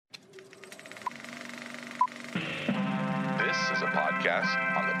is a podcast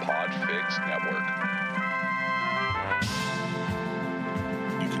on the Podfix Network.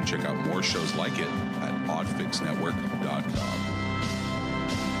 You can check out more shows like it at podfixnetwork.com.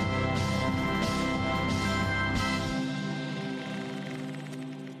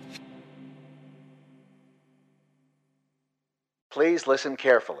 Please listen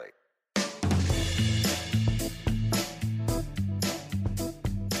carefully.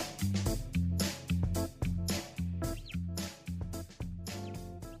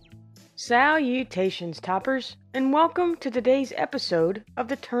 Salutations, toppers, and welcome to today's episode of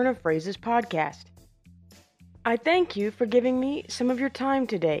the Turn of Phrases podcast. I thank you for giving me some of your time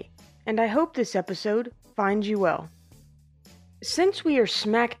today, and I hope this episode finds you well. Since we are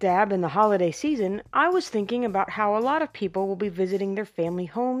smack dab in the holiday season, I was thinking about how a lot of people will be visiting their family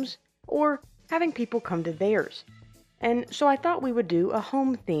homes or having people come to theirs, and so I thought we would do a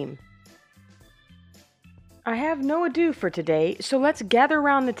home theme. I have no ado for today, so let's gather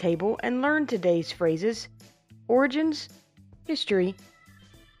around the table and learn today's phrases, origins, history,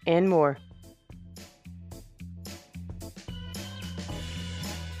 and more.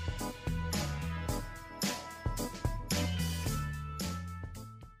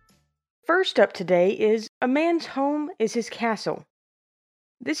 First up today is, a man's home is his castle.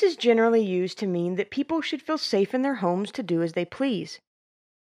 This is generally used to mean that people should feel safe in their homes to do as they please.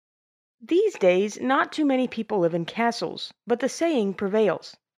 These days, not too many people live in castles, but the saying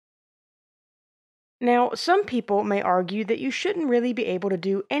prevails. Now, some people may argue that you shouldn't really be able to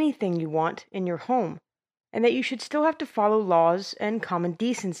do anything you want in your home, and that you should still have to follow laws and common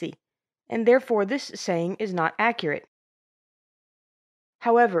decency, and therefore this saying is not accurate.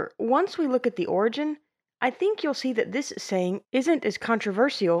 However, once we look at the origin, I think you'll see that this saying isn't as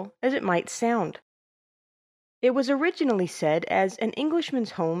controversial as it might sound. It was originally said as, an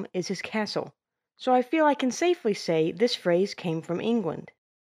Englishman's home is his castle, so I feel I can safely say this phrase came from England.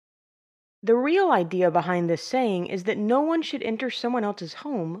 The real idea behind this saying is that no one should enter someone else's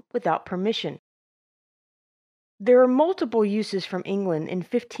home without permission. There are multiple uses from England in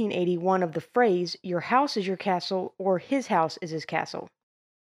 1581 of the phrase, your house is your castle, or his house is his castle.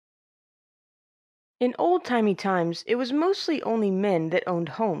 In old-timey times, it was mostly only men that owned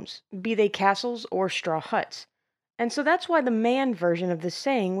homes, be they castles or straw huts, and so that's why the man version of this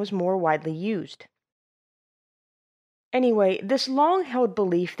saying was more widely used. Anyway, this long-held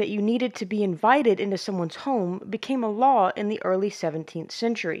belief that you needed to be invited into someone's home became a law in the early 17th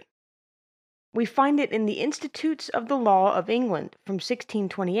century. We find it in the Institutes of the Law of England from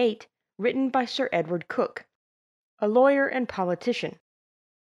 1628, written by Sir Edward Coke, a lawyer and politician.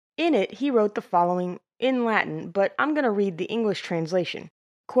 In it, he wrote the following in Latin, but I'm going to read the English translation.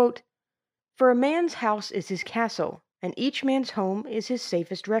 Quote, "For a man's house is his castle, and each man's home is his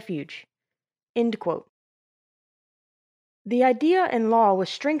safest refuge." End quote. The idea and law was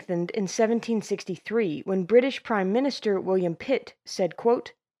strengthened in 1763 when British Prime Minister William Pitt said,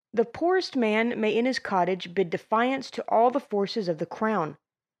 quote, "The poorest man may in his cottage bid defiance to all the forces of the crown.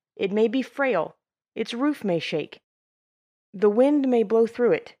 It may be frail, its roof may shake. The wind may blow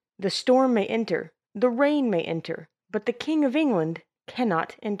through it, the storm may enter, the rain may enter, but the King of England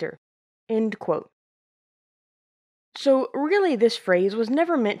cannot enter." End quote. So really this phrase was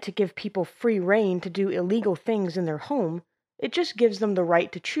never meant to give people free rein to do illegal things in their home, it just gives them the right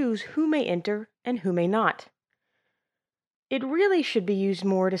to choose who may enter and who may not. It really should be used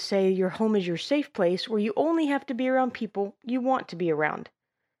more to say your home is your safe place where you only have to be around people you want to be around,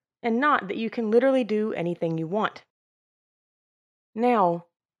 and not that you can literally do anything you want. Now,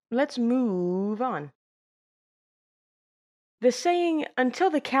 let's move on. The saying,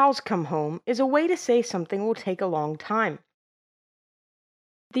 until the cows come home, is a way to say something will take a long time.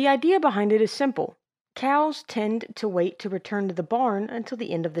 The idea behind it is simple. Cows tend to wait to return to the barn until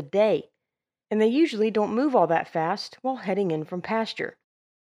the end of the day, and they usually don't move all that fast while heading in from pasture.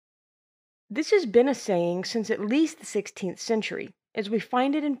 This has been a saying since at least the 16th century, as we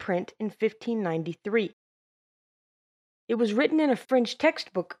find it in print in 1593. It was written in a French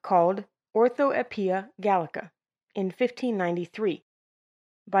textbook called Orthoepia Gallica in 1593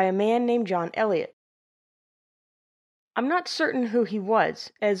 by a man named John Eliot. I'm not certain who he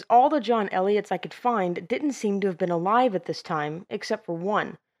was, as all the John Eliots I could find didn't seem to have been alive at this time, except for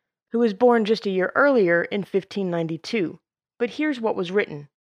one, who was born just a year earlier in 1592. But here's what was written.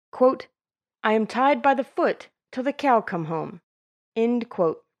 Quote, "I am tied by the foot till the cow come home." End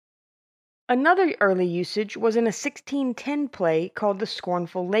quote. Another early usage was in a 1610 play called The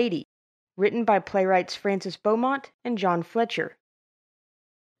Scornful Lady, written by playwrights Francis Beaumont and John Fletcher.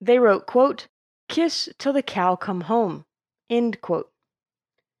 They wrote, quote, "Kiss till the cow come home," end quote.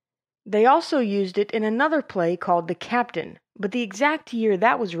 They also used it in another play called The Captain but the exact year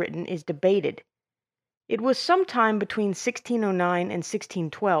that was written is debated. It was sometime between 1609 and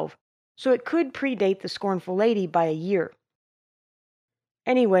 1612, so it could predate The Scornful Lady by a year.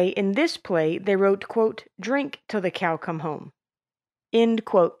 Anyway, in this play, they wrote, quote, "Drink till the cow come home." End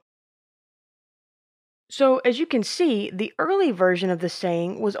quote. So, as you can see, the early version of the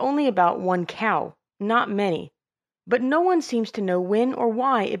saying was only about one cow, not many, but no one seems to know when or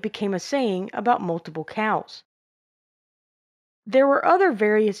why it became a saying about multiple cows. There were other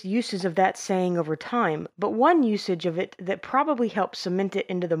various uses of that saying over time, but one usage of it that probably helped cement it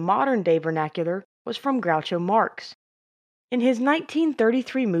into the modern-day vernacular was from Groucho Marx. In his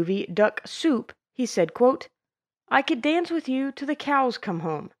 1933 movie Duck Soup, he said, quote, "I could dance with you till the cows come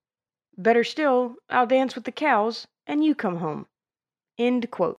home. Better still, I'll dance with the cows and you come home." End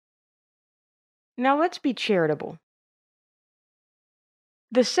quote. Now let's be charitable.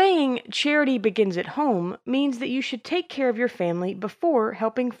 The saying, "charity begins at home," means that you should take care of your family before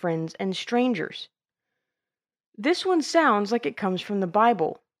helping friends and strangers. This one sounds like it comes from the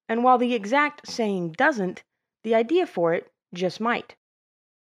Bible, and while the exact saying doesn't, the idea for it just might.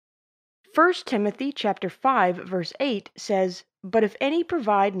 1 Timothy chapter 5, verse 8 says, "But if any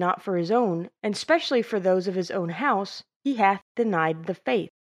provide not for his own, and specially for those of his own house, he hath denied the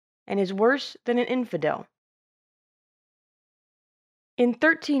faith, and is worse than an infidel." In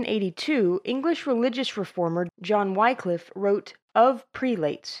 1382, English religious reformer John Wycliffe wrote of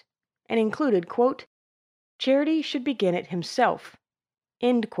prelates, and included, quote, "Charity should begin at himself."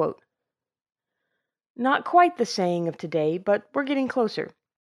 End quote. Not quite the saying of today, but we're getting closer.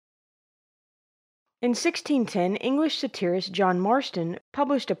 In 1610, English satirist John Marston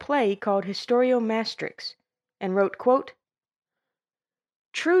published a play called Historiomastrix, and wrote, quote,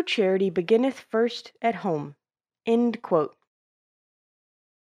 "True charity beginneth first at home." End quote.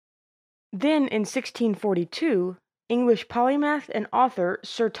 Then, in 1642, English polymath and author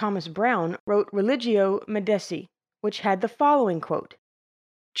Sir Thomas Browne wrote Religio Medici, which had the following quote,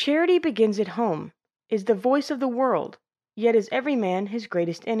 "Charity begins at home, is the voice of the world, yet is every man his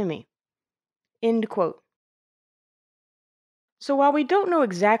greatest enemy." End quote. So while we don't know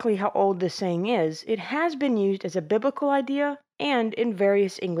exactly how old this saying is, it has been used as a biblical idea and in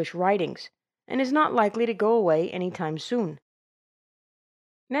various English writings, and is not likely to go away anytime soon.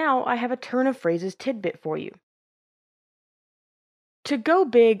 Now I have a turn of phrases tidbit for you. To go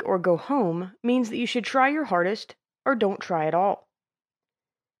big or go home means that you should try your hardest or don't try at all.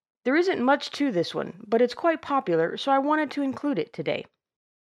 There isn't much to this one, but it's quite popular, so I wanted to include it today.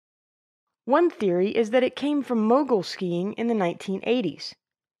 One theory is that it came from mogul skiing in the 1980s.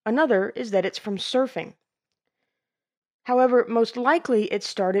 Another is that it's from surfing. However, most likely it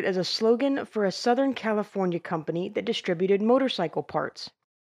started as a slogan for a Southern California company that distributed motorcycle parts.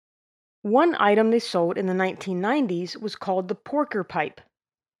 One item they sold in the 1990s was called the Porker Pipe,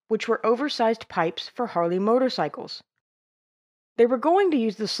 which were oversized pipes for Harley motorcycles. They were going to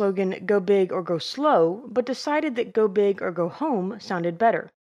use the slogan "Go big or go slow," but decided that "Go big or go home" sounded better.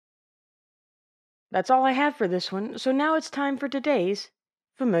 That's all I have for this one, so now it's time for today's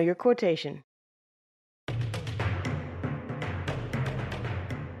familiar quotation.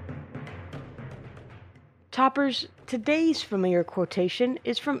 Toppers, today's familiar quotation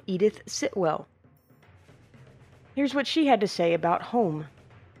is from Edith Sitwell. Here's what she had to say about home.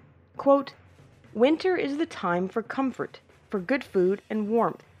 Quote, "Winter is the time for comfort, for good food and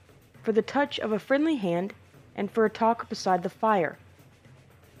warmth, for the touch of a friendly hand, and for a talk beside the fire.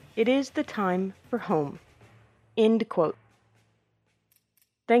 It is the time for home." End quote.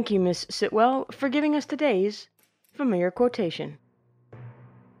 Thank you, Miss Sitwell, for giving us today's familiar quotation.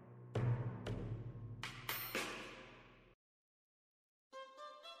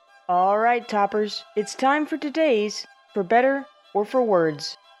 All right, Toppers, it's time for today's For Better or for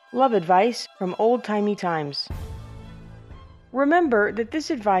Words love advice from old-timey times. Remember that this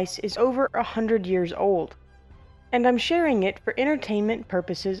advice is over 100 years old, and I'm sharing it for entertainment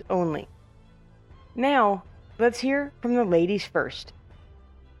purposes only. Now, let's hear from the ladies first.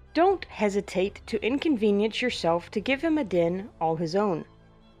 Don't hesitate to inconvenience yourself to give him a den all his own.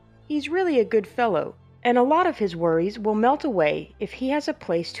 He's really a good fellow, and a lot of his worries will melt away if he has a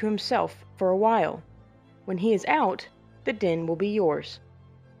place to himself for a while. When he is out, the den will be yours.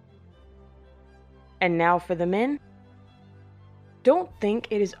 And now for the men. Don't think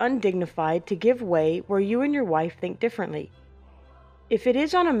it is undignified to give way where you and your wife think differently. If it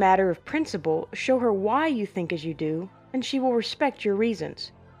is on a matter of principle, show her why you think as you do, and she will respect your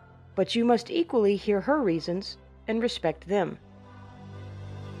reasons. But you must equally hear her reasons and respect them.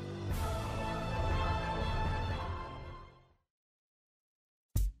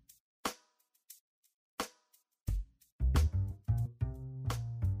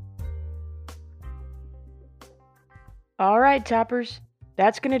 Alright, Toppers,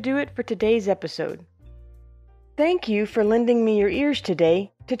 that's going to do it for today's episode. Thank you for lending me your ears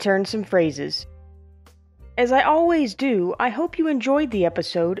today to turn some phrases. As I always do, I hope you enjoyed the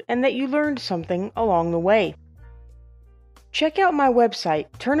episode and that you learned something along the way. Check out my website,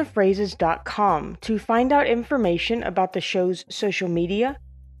 turnofphrases.com, to find out information about the show's social media,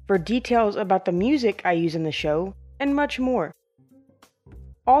 for details about the music I use in the show, and much more.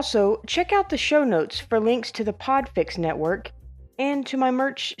 Also, check out the show notes for links to the Podfix network and to my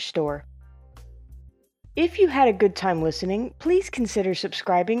merch store. If you had a good time listening, please consider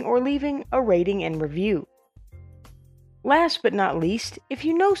subscribing or leaving a rating and review. Last but not least, if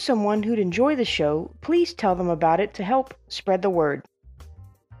you know someone who'd enjoy the show, please tell them about it to help spread the word.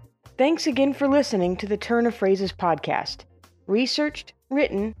 Thanks again for listening to the Turn of Phrases podcast. Researched,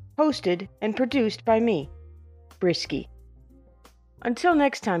 written, hosted, and produced by me, Brisky. Until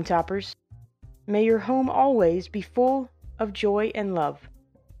next time, Toppers, may your home always be full of joy and love.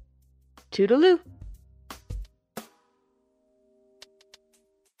 Toodaloo!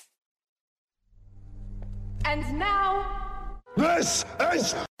 And now... This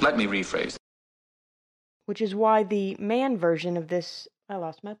is... Let me rephrase. Which is why the man version of this... I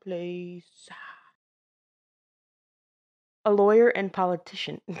lost my place. A lawyer and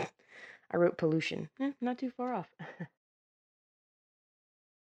politician. I wrote pollution. Not too far off.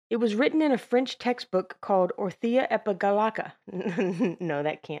 It was written in a French textbook called Orthia Epigalaca. No,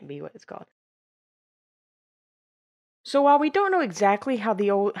 that can't be what it's called. So while we don't know exactly how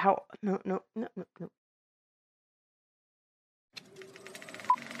the old... No.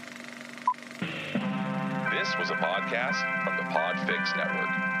 This was a podcast from the Podfix Network.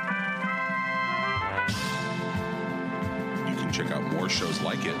 You can check out more shows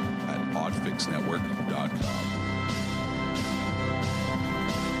like it at oddfixnetwork.com.